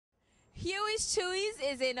Huey's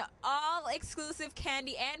Chueys is an all-exclusive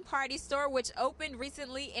candy and party store which opened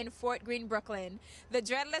recently in Fort Greene, Brooklyn. The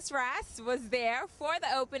Dreadless Ras was there for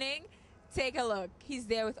the opening. Take a look. He's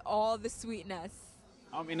there with all the sweetness.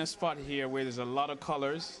 I'm in a spot here where there's a lot of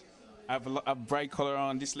colors. I have a bright color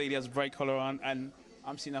on. This lady has bright color on, and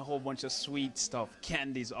I'm seeing a whole bunch of sweet stuff,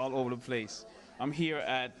 candies all over the place. I'm here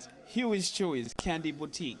at Huey's Chueys Candy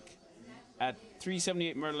Boutique at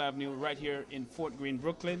 378 Myrtle Avenue, right here in Fort Greene,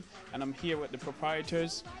 Brooklyn. And I'm here with the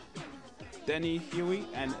proprietors, Denny Huey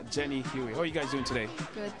and Jenny Huey. How are you guys doing today?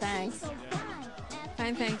 Good, thanks.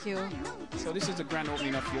 Fine, thank you. So this is the grand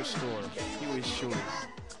opening of your store, Huey's Chueys.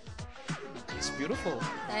 It's beautiful.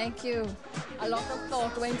 Thank you. A lot of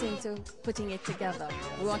thought went into putting it together.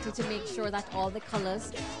 We wanted to make sure that all the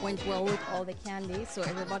colors went well with all the candy, so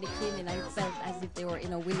everybody came in and felt as if they were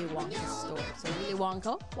in a Willy Wonka store. So Willy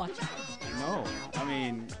Wonka, watch out. No, I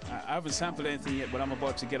mean, I haven't sampled anything yet, but I'm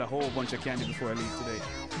about to get a whole bunch of candy before I leave today.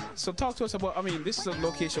 So talk to us about, I mean, this is a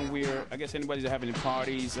location where I guess anybody's having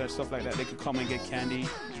parties or stuff like that, they could come and get candy.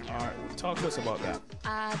 Talk to us about that.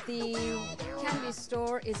 The candy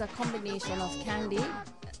store is a combination of candy.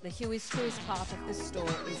 The Huey's Chueys part of the store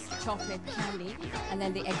is chocolate candy, and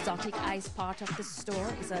then the exotic ice part of the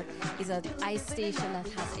store is an ice station that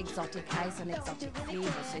has exotic ice and exotic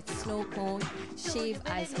flavors. So it's snow cone, shaved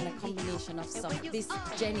ice, and a combination of some. This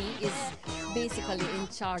Jenny is basically in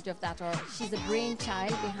charge of that, or she's the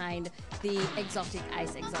brainchild behind the exotic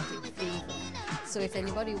ice, exotic flavor. So if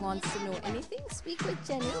anybody wants to know anything, speak with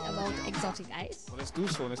Jenny about exotic ice. Well, let's do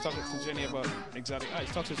so. Let's talk to Jenny about exotic ice.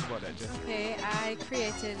 Talk to us about that, Jenny. Okay, I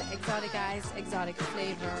created Exotic Ice, Exotic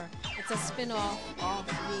Flavor. It's a spin-off of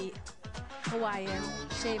the Hawaiian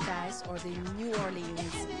shaved ice or the New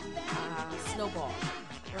Orleans snowball.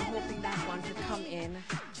 We're hoping that one could come in,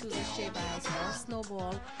 choose a shaved ice or a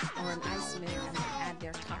snowball or an ice milk and add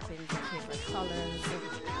their toppings, their favorite colors,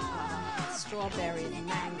 strawberries,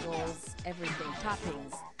 mangoes, everything,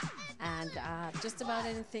 toppings. And just about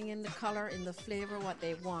anything in the color, in the flavor, what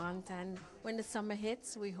they want. And when the summer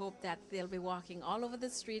hits, we hope that they'll be walking all over the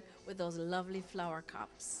street with those lovely flower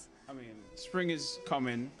cups. I mean, spring is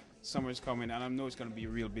coming, summer is coming, and I know it's going to be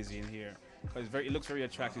real busy in here because it looks very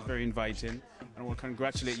attractive, very inviting, and I want to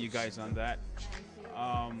congratulate you guys on that.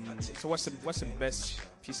 So what's the best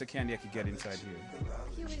piece of candy I could get inside here?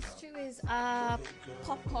 Huey's Chueys,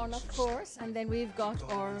 popcorn, of course, and then we've got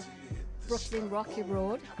our Brooklyn Rocky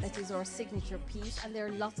Road, that is our signature piece, and there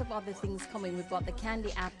are lots of other things coming. We've got the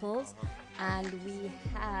candy apples, and we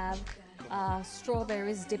have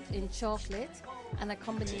strawberries dipped in chocolate, and a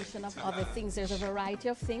combination of other things. There's a variety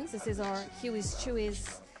of things. This is our Huey's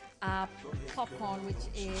Chueys popcorn, which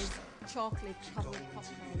is chocolate covered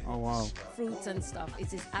popcorn. Oh wow! Fruits and stuff.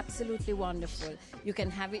 It is absolutely wonderful. You can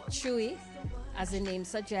have it chewy, as the name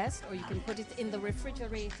suggests, or you can put it in the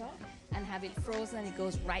refrigerator and have it frozen, and it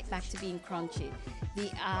goes right back to being crunchy.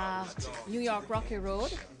 The New York Rocky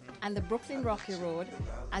Road and the Brooklyn Rocky Road,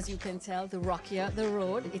 as you can tell, the rockier the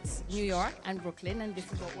road, it's New York and Brooklyn, and this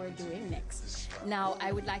is what we're doing next. Now,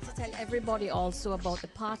 I would like to tell everybody also about the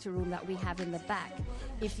party room that we have in the back.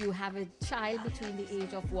 If you have a child between the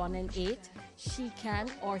age of 1 and 8, she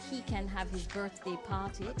can or he can have his birthday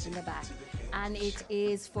party in the back. And it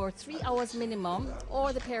is for 3 hours minimum,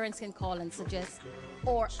 or the parents can call and suggest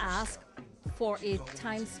or ask for a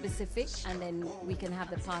time specific, and then we can have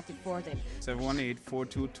the party for them.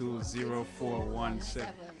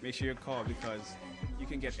 718-422-0417. Make sure you call because you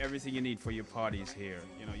can get everything you need for your parties here.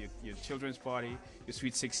 You know, your children's party, your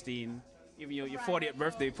sweet 16, even your 40th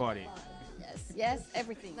birthday party. Yes,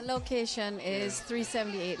 everything. The location is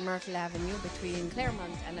 378 Myrtle Avenue between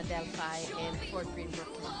Claremont and Adelphi in Fort Greene,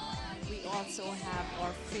 Brooklyn. We also have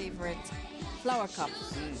our favorite flower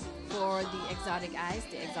cups for the exotic ice,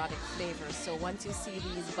 the exotic flavors. So once you see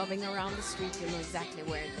these bubbling around the street, you know exactly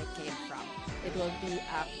where they came from. It will be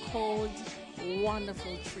a cold,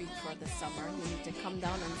 wonderful treat for the summer. You need to come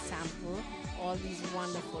down and sample all these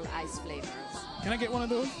wonderful ice flavors. Can I get one of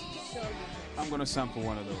those? Sure. I'm going to sample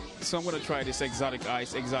one of those. So I'm going to try this exotic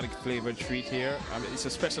ice, exotic flavor treat here. It's a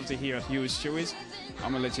specialty here at Huey's Chueys.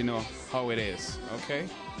 I'm going to let you know how it is, okay?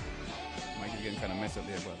 Might be getting kind of messed up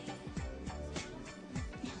there, but...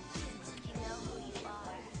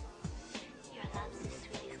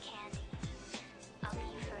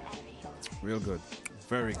 Real good.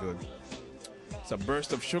 Very good. It's a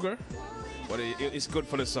burst of sugar, but it's good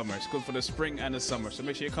for the summer. It's good for the spring and the summer. So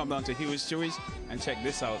make sure you come down to Huey's Chueys and check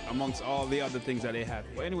this out amongst all the other things that they have.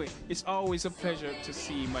 But anyway, it's always a pleasure to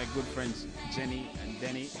see my good friends Jenny and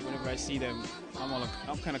Denny. Whenever I see them,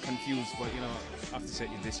 I'm kind of confused, but you know, I have to say,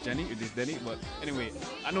 is this Jenny? Is this Denny? But anyway,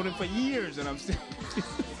 I know them for years and I'm still...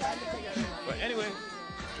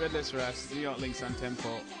 Dreadless Ras, New York LINKZ on Tempo,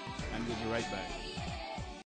 and we'll be right back.